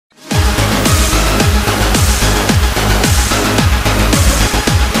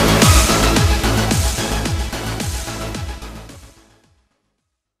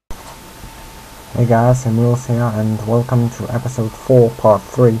Hey guys, I'm Wills here, and welcome to episode 4, part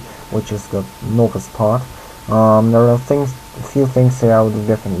 3, which is the novice part. There are a few things here I would do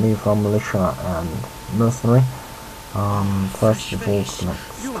differently from militia and mercenary. First of all, let's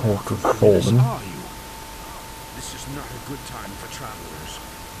talk to Thorben. This is not a good time for travelers.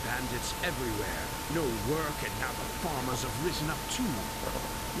 Bandits everywhere, no work, and now the farmers have risen up too.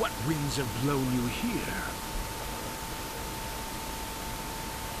 What winds have blown you here?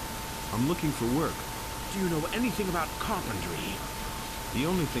 I'm looking for work. Do you know anything about carpentry? The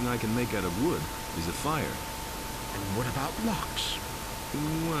only thing I can make out of wood is a fire. And what about locks?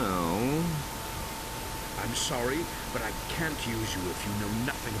 Well... I'm sorry, but I can't use you if you know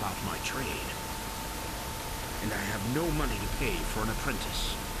nothing about my trade. And I have no money to pay for an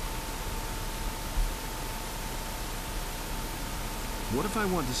apprentice. What if I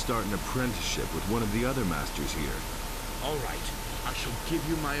want to start an apprenticeship with one of the other masters here? All right, I shall give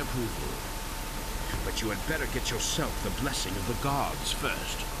you my approval. But you had better get yourself the blessing of the gods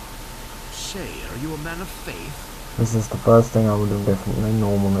first. Say, are you a man of faith? This is the first thing I would do differently.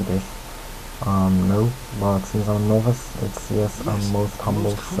 Normally it is no, but since I'm novice, it's yes, I'm most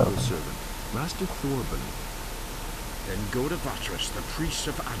humble servant. Master Thorben. Then go to Watermages, the priest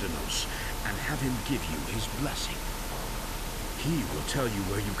of Adanos, and have him give you his blessing. He will tell you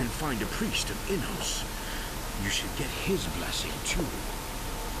where you can find a priest of Innos. You should get his blessing too.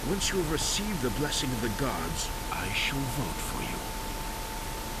 Once you have received the blessing of the gods, I shall vote for you.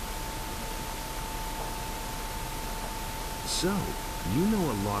 So, you know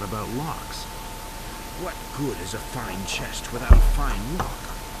a lot about locks. What good is a fine chest without a fine lock?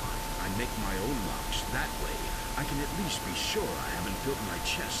 I make my own locks. That way, I can at least be sure I haven't built my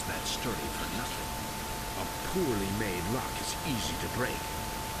chest that sturdy for nothing. A poorly made lock is easy to break,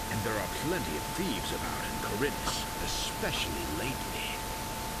 and there are plenty of thieves about in Corinthus, especially lately.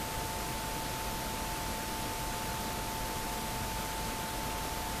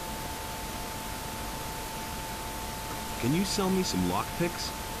 Can you sell me some lockpicks?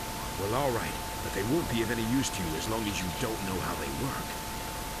 Well, all right, but they won't be of any use to you as long as you don't know how they work.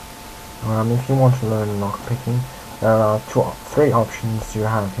 If you want to learn lockpicking, there are three options you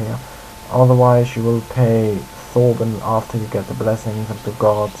have here. Otherwise, you will pay Thorben after you get the blessings of the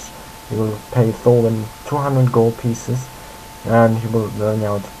gods. You will pay Thorben 200 gold pieces, and he will learn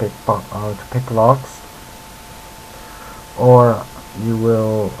how to pick locks. Or you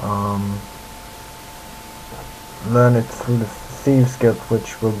will learn it through the Thieves Guild,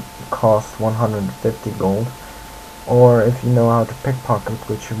 which will cost 150 gold. Or if you know how to pickpocket,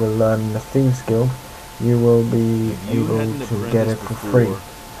 which you will learn in the Thieves Guild, you will be able to get it for free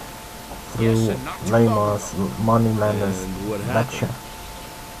through Lamar's Moneylander's lecture.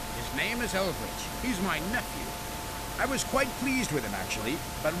 His name is Elvridge. He's my nephew. I was quite pleased with him, actually,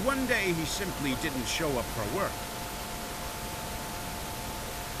 but one day he simply didn't show up for work.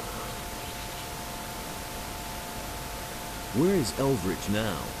 Where is Elvridge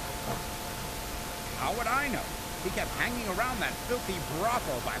now? How would I know? He kept hanging around that filthy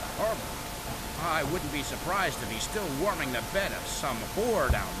brothel by the harbor. I wouldn't be surprised if he's still warming the bed of some whore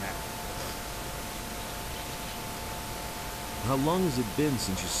down there. How long has it been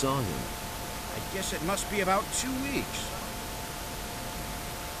since you saw him? I guess it must be about 2 weeks.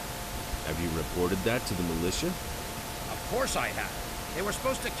 Have you reported that to the militia? Of course I have. They were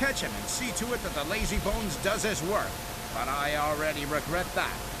supposed to catch him and see to it that the lazy bones does his work. But I already regret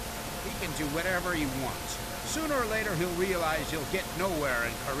that. He can do whatever he wants. Sooner or later he'll realize he'll get nowhere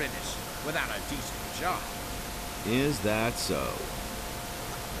in Corinthus without a decent job. Is that so?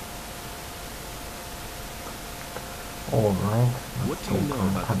 Alright. What do you know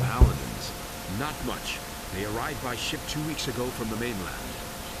about the paladins? Not much. They arrived by ship 2 weeks ago from the mainland.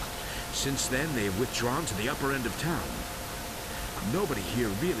 Since then, they have withdrawn to the upper end of town. Nobody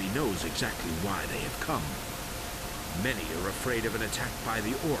here really knows exactly why they have come. Many are afraid of an attack by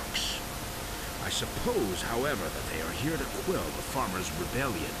the orcs. I suppose, however, that they are here to quell the farmers'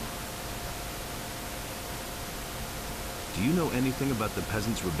 rebellion. Do you know anything about the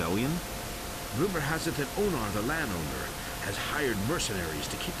peasants' rebellion? Rumor has it that Onar, the landowner, has hired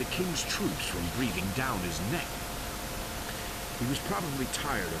mercenaries to keep the king's troops from breathing down his neck. He was probably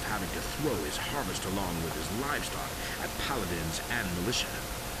tired of having to throw his harvest along with his livestock at paladins and militia.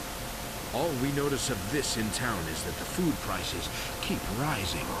 All we notice of this in town is that the food prices keep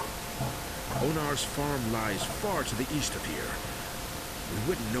rising. Onar's farm lies far to the east of here. We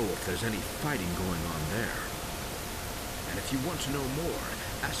wouldn't know if there's any fighting going on there. And if you want to know more,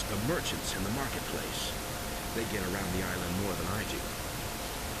 ask the merchants in the marketplace. They get around the island more than I do.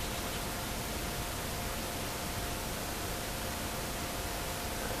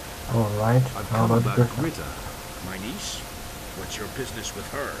 Alright, I've how come about about Gritta? Gritta. My niece? What's your business with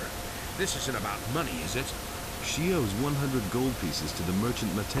her? This isn't about money, is it? She owes 100 gold pieces to the merchant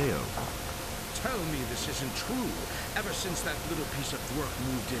Matteo. Tell me this isn't true. Ever since that little piece of work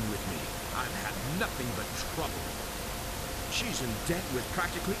moved in with me, I've had nothing but trouble. She's in debt with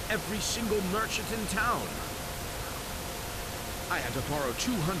practically every single merchant in town. I had to borrow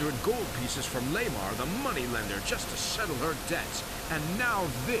 200 gold pieces from Lamar, the moneylender, just to settle her debts. And now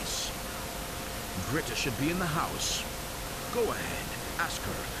this. Gritta should be in the house. Go ahead, ask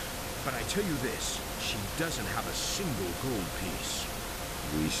her. But I tell you this, she doesn't have a single gold piece.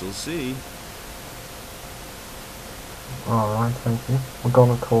 We shall see. Alright, thank you. We're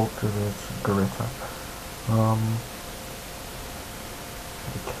gonna talk to this Gritta.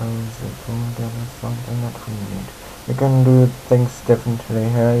 Because it will give us something that we need. You can do things differently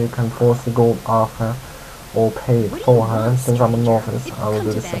here. You can force the gold off her, or pay it for her. Since I'm a novice, I will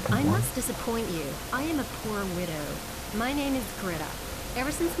do the second I one. must disappoint you. I am a poor widow. My name is Gritta.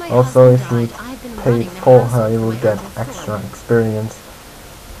 Ever since my Also, husband if you died, I've been pay running the for household her, you for will my get uncle extra Thorne. experience.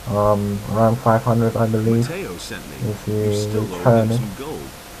 Around 500, I believe. Matteo sent me. If You you still owe return him it. some gold.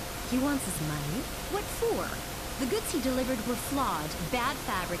 He wants his money? What for? The goods he delivered were flawed, bad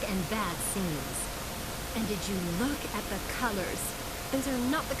fabric, and bad seams. And did you look at the colors? Those are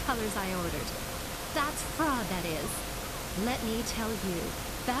not the colors I ordered. That's fraud, that is. Let me tell you,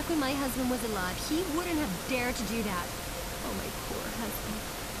 back when my husband was alive, he wouldn't have dared to do that. Oh, my poor husband.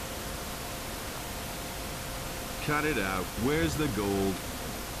 Cut it out. Where's the gold?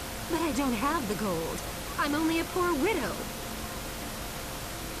 But I don't have the gold. I'm only a poor widow.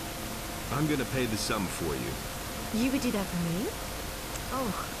 I'm gonna pay the sum for you. You would do that for me?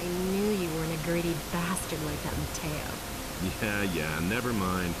 Oh, I knew you weren't a greedy bastard like that Matteo. Yeah, never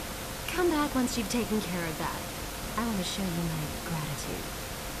mind. Come back once you've taken care of that. I want to show you my gratitude.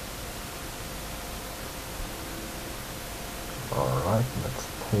 Alright, let's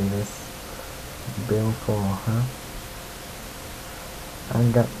pay this bill for her.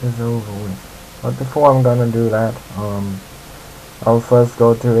 And get this over with. But before I'm gonna do that, I'll first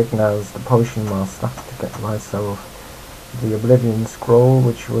go to Ignaz, the potion master, to get myself the Oblivion Scroll,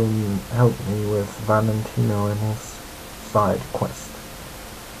 which will help me with Valentino and his side quest.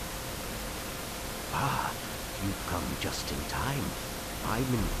 Ah, you've come just in time. I'm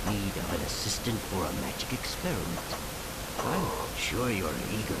in need of an assistant for a magic experiment. I'm sure you're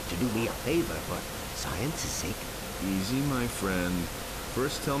eager to do me a favor for science's sake. Easy, my friend.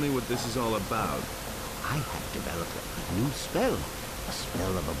 First tell me what this is all about. I have developed a new spell, a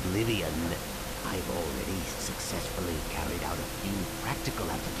spell of oblivion. I've already successfully carried out a few practical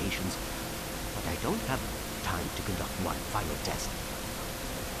applications, but I don't have time to conduct one final test.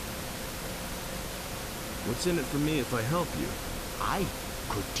 What's in it for me if I help you? I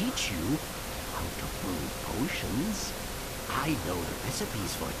could teach you how to brew potions. I know the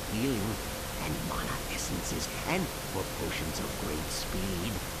recipes for healing and mana essences, and for potions of great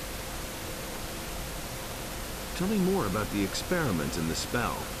speed. Tell me more about the experiment and the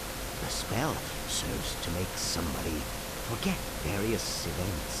spell. The spell serves to make somebody forget various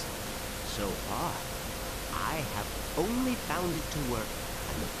events. So far, I have only found it to work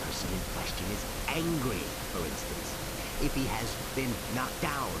when the person in question is angry, for instance. If he has been knocked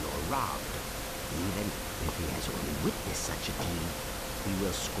down or robbed, even if he has only witnessed such a deed, he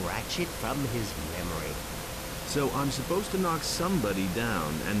will scratch it from his memory. So I'm supposed to knock somebody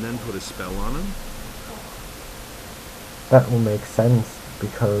down and then put a spell on him? That will make sense,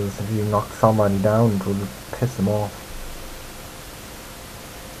 because if you knock somebody down, it will piss them off.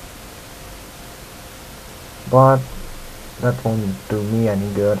 But that won't do me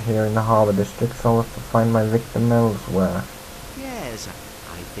any good here in the Harbor District, so I'll have to find my victim elsewhere. Yes,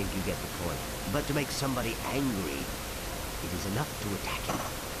 I think you get the point. But to make somebody angry, it is enough to attack him.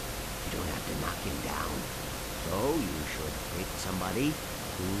 You don't have to knock him down. So you should pick somebody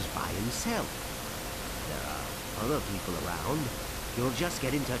who's by himself. There are other people around. You'll just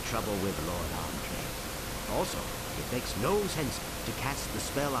get into trouble with Lord Andre. Also, it makes no sense to cast the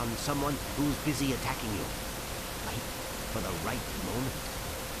spell on someone who's busy attacking you. Wait for the right moment.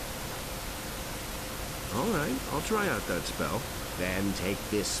 Alright, I'll try out that spell. Then take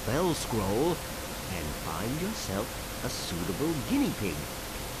this spell scroll and find yourself a suitable guinea pig.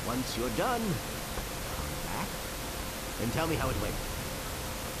 Once you're done, come back and tell me how it went.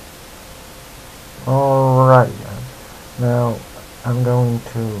 Alright, now I'm going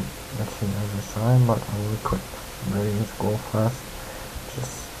to let you know this time, but I will quit Oblivion Scroll first,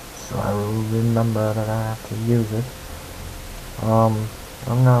 just so I will remember that I have to use it.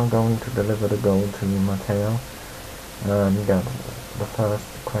 I'm now going to deliver the gold to Matteo and get the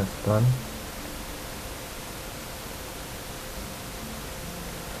first quest done.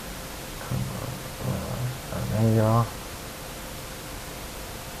 Come on, and there you are.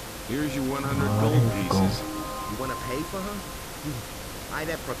 Here's your 100 gold pieces. You want to pay for her?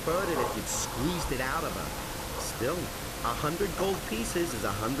 I'd have preferred it if you'd squeezed it out of her. Still, 100 gold pieces is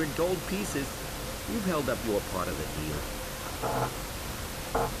 100 gold pieces. You've held up your part of the deal.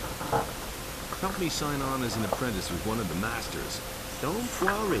 Help me sign on as an apprentice with one of the masters. Don't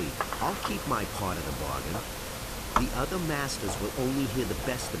worry. I'll keep my part of the bargain. The other masters will only hear the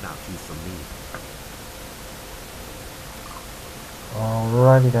best about you from me.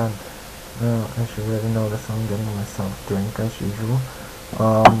 Alrighty then. Now, as you already notice, I'm getting myself a drink as usual.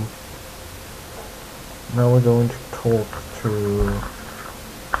 Now we're going to talk to,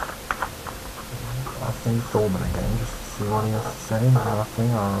 I think, Thorben again, just to see what he has to say. Nothing,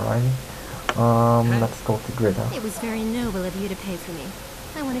 alrighty. Let's talk to Greta. It was very noble of you to pay for me.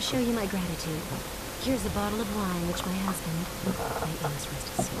 I want to show you my gratitude. Here's a bottle of wine which my husband, may Eos rest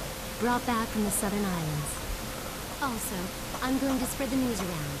his soul, brought back from the southern islands. Also, I'm going to spread the news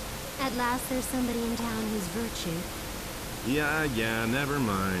around. At last there's somebody in town whose virtue... Yeah, never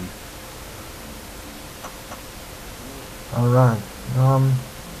mind. Alright,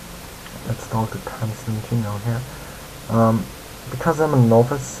 let's talk to Constantino here. Because I'm a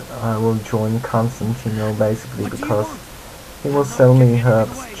novice, I will join Constantino basically because he will sell me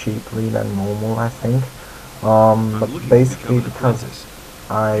herbs cheaply than normal, I think. But basically because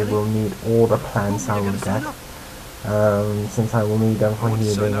I will need all the plants I will get. Since I will need them for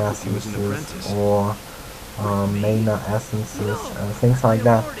healing essences or mana essences and things like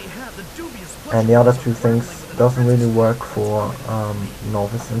that. And the other two things doesn't really work for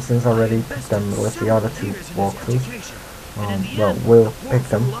novice, and since I already picked them with the other two walkthroughs, well, we'll pick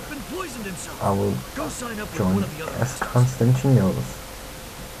them. I will join as Constantino's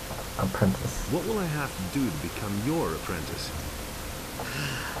apprentice. What will I have to do to become your apprentice?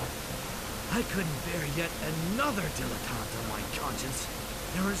 I couldn't bear yet another dilettante on my conscience.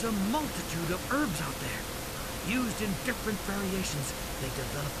 There is a multitude of herbs out there. Used in different variations, they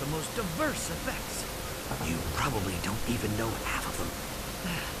develop the most diverse effects. You probably don't even know half of them.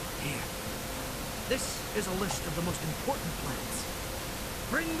 Here. This is a list of the most important plants.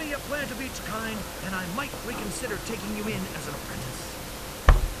 Bring me a plant of each kind, and I might reconsider taking you in as an apprentice.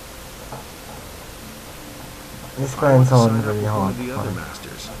 These plants aren't really hard to The other find.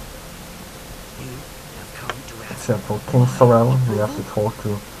 masters. You have come to ask. Except for King Sorrel, we have to talk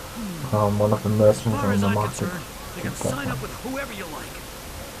to one of the merchants As far in as the I'm market. concerned, you can sign up with whoever you like.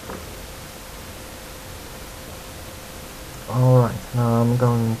 Alright, now I'm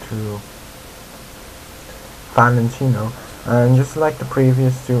going to Valentino, and just like the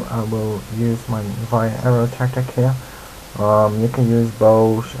previous two, I will use my via arrow tactic here. You can use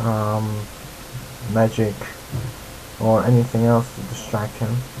bow, magic, or anything else to distract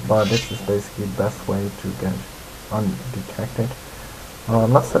him, but this is basically the best way to get undetected.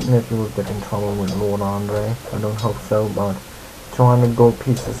 I'm not certain if you will get in trouble with Lord Andre, I don't hope so, but 200 gold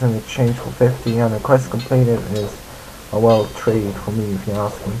pieces in exchange for 50 and a quest completed is a well trade for me if you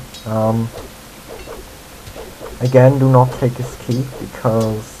ask me. Again, do not take his key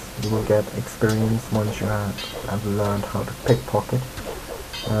because you will get experience once you have learned how to pickpocket.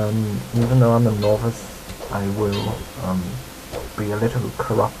 Even though I'm a novice, I will be a little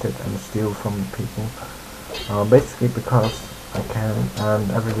corrupted and steal from people. Basically because I can,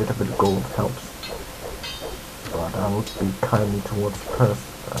 and every little bit of gold helps. But I would be kindly towards to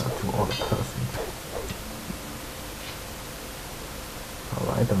other persons.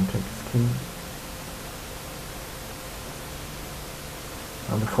 Alright, don't take his key.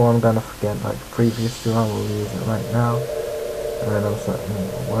 And before I'm gonna forget, like the previous two, I will use it right now. And I'm certain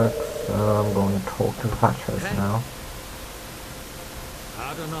it works. So I'm going to talk to Vatros now.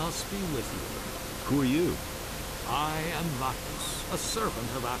 Adonos be with you. Who are you? I am Vatus, a servant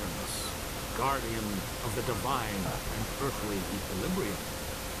of Adonos, guardian of the divine and earthly equilibrium.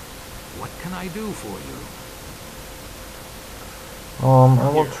 What can I do for you? I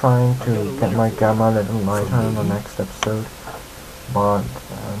will try to get my gamma a little lighter in the next episode, but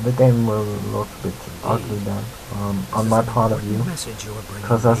the game will look a bit ugly then, on my part of view,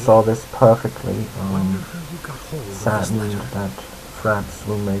 because I saw this perfectly, saddened that fraps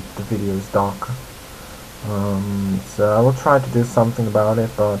will make the videos darker. So I will try to do something about it,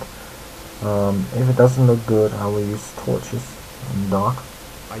 but if it doesn't look good, I will use torches in the dark.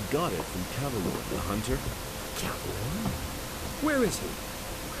 I got it from Cavalor, the hunter. Cavalor? Where is he?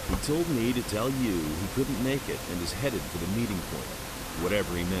 He told me to tell you he couldn't make it and is headed for the meeting point.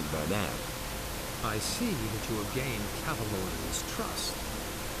 Whatever he meant by that. I see that you have gained Cavalori's trust.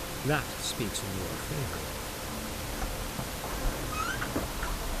 That speaks in your favor.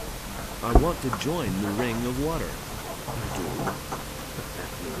 I want to join the Ring of Water. You do? That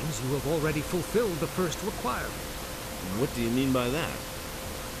means you have already fulfilled the first requirement. What do you mean by that?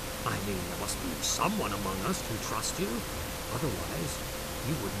 I mean, there must be someone among us who trusts you. Otherwise,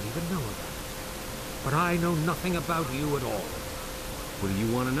 you wouldn't even know about it. But I know nothing about you at all. What do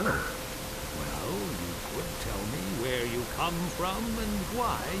you want to know? Well, you could tell me where you come from and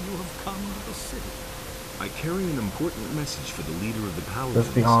why you have come to the city. I carry an important message for the leader of the Paladins.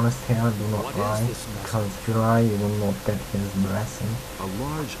 Just be honest here, do not What lie, is this message? because if you lie, you will not get his blessing. A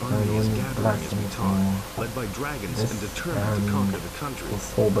large And army is when gathering as we blessing talk, led by dragons this, and determined to conquer the country.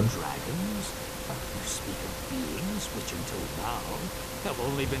 Thorben. Dragons? You speak of beings which until now have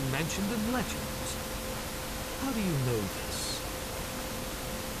only been mentioned in legends. How do you know this?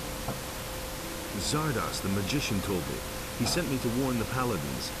 Zardos, the magician, told me. He sent me to warn the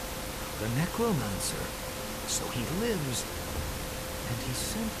Paladins. The necromancer. So he lives. And he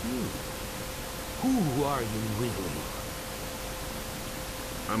sent you. Who are you really?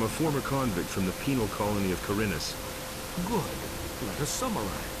 I'm a former convict from the penal colony of Corinus. Good. Let us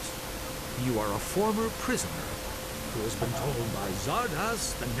summarize. You are a former prisoner who has been told by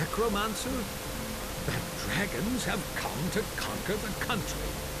Zardas, the necromancer, that dragons have come to conquer the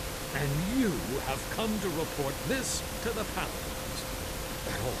country. And you have come to report this to the Paladins.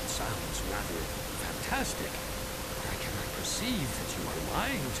 That all sounds rather fantastic, but I cannot perceive that you are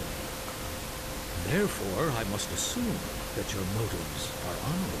lying to me. Therefore, I must assume that your motives are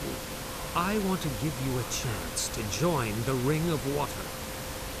honorable. I want to give you a chance to join the Ring of Water.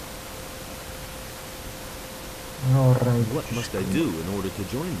 Alright. What must I do in order to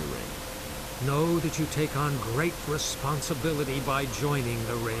join the ring? Know that you take on great responsibility by joining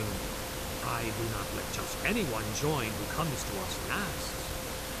the Ring. I do not let just anyone join who comes to us and asks.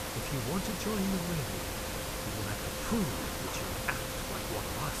 If you want to join the Ring, you will have to prove that you act like one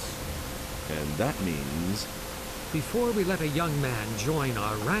of us. And that means... Before we let a young man join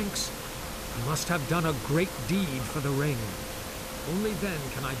our ranks, you must have done a great deed for the Ring. Only then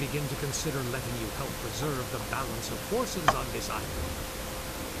can I begin to consider letting you help preserve the balance of forces on this island.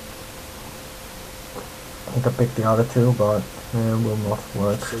 I could pick the other two, but it will not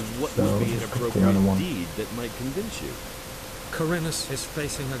work. So what so would be an just pick the other appropriate one. deed that might convince you? Corinus is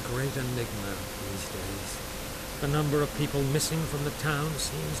facing a great enigma these days. The number of people missing from the town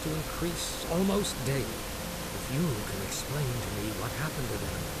seems to increase almost daily. If you can explain to me what happened to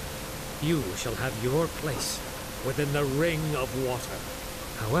them, you shall have your place within the Ring of Water.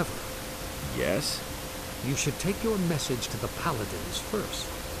 However, Yes? you should take your message to the Paladins first.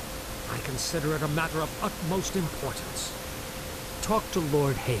 I consider it a matter of utmost importance. Talk to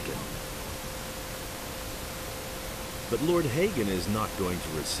Lord Hagen. But Lord Hagen is not going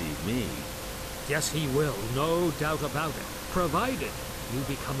to receive me. Yes, he will, no doubt about it, provided you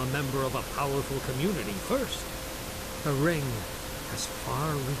become a member of a powerful community first. The Ring has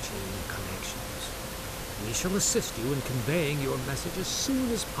far-reaching connections. We shall assist you in conveying your message as soon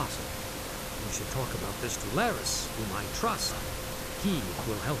as possible. You should talk about this to Laris, whom I trust. He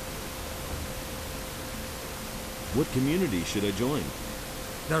will help you. What community should I join?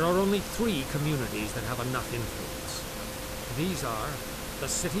 There are only 3 communities that have enough influence. These are the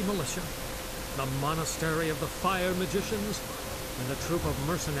City Militia, the Monastery of the Fire Magicians, and the troop of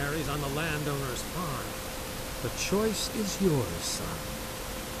mercenaries on the landowner's farm. The choice is yours, son.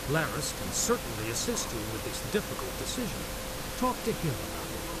 Laris can certainly assist you with this difficult decision. Talk to him about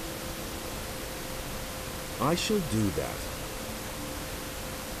it. I shall do that.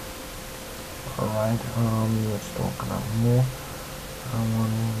 Alright, let's talk about more. I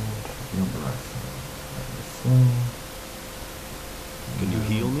want your blessing. Let me see. Can you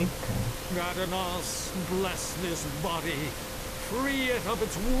heal me? Okay. Gadanos, bless this body. Free it of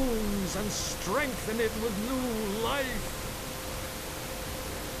its wounds and strengthen it with new life.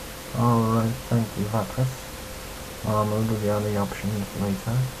 Alright, thank you, Vatras. I'll do the other options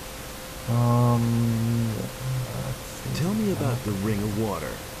later. Let's see. Tell me about the Ring of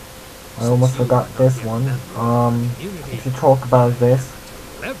Water. I almost forgot this one. If you talk about this,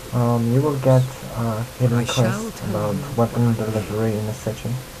 you will get a hidden quest about weapon delivery in the city.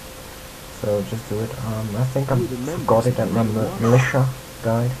 So just do it. I think I forgot it at the militia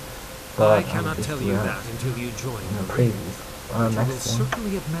guide. But I cannot just tell do you that that until you join in the the Ring. previous. You will Next one.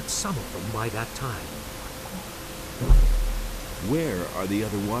 certainly have met some of them by that time. Where are the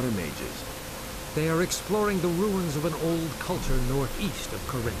other Watermages? They are exploring the ruins of an old culture northeast of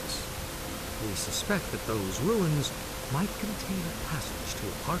Corinus. We suspect that those ruins might contain a passage to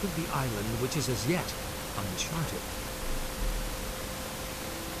a part of the island which is as yet uncharted.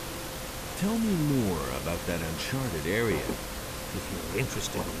 Tell me more about that uncharted area. If you're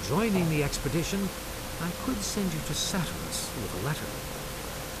interested in joining the expedition, I could send you to Satyrus with a letter.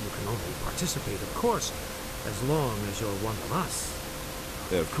 You can only participate, of course, as long as you're one of us.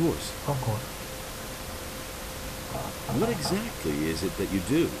 Of course. Of course. What exactly is it that you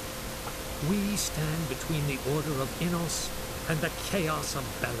do? We stand between the Order of Innos and the chaos of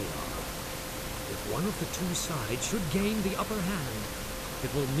Beliar. If one of the two sides should gain the upper hand, it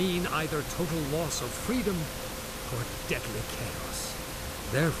will mean either total loss of freedom or deadly chaos.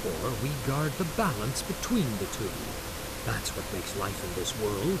 Therefore, we guard the balance between the two. That's what makes life in this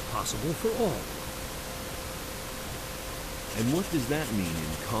world possible for all. And what does that mean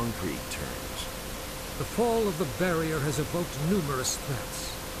in concrete terms? The fall of the barrier has evoked numerous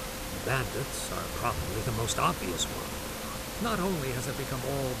threats. The bandits are probably the most obvious one. Not only has it become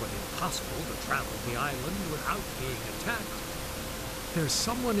all but impossible to travel the island without being attacked, there's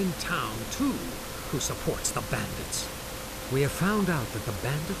someone in town, too, who supports the bandits. We have found out that the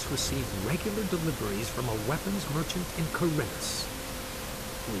bandits receive regular deliveries from a weapons merchant in Corinthus.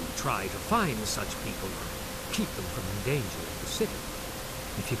 We try to find such people and keep them from endangering the city.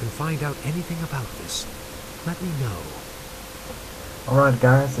 If you can find out anything about this, let me know. Alright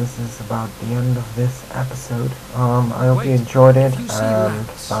guys, this is about the end of this episode. I hope you enjoyed it and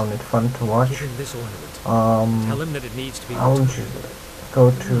found it fun to watch. Give him this ornament. Tell him that it needs to be I will returned. go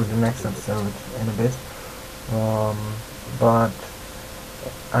to the next episode in a bit. But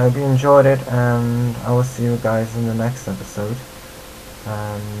I hope you enjoyed it, and I will see you guys in the next episode.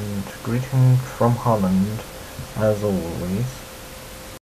 And greetings from Holland, as always.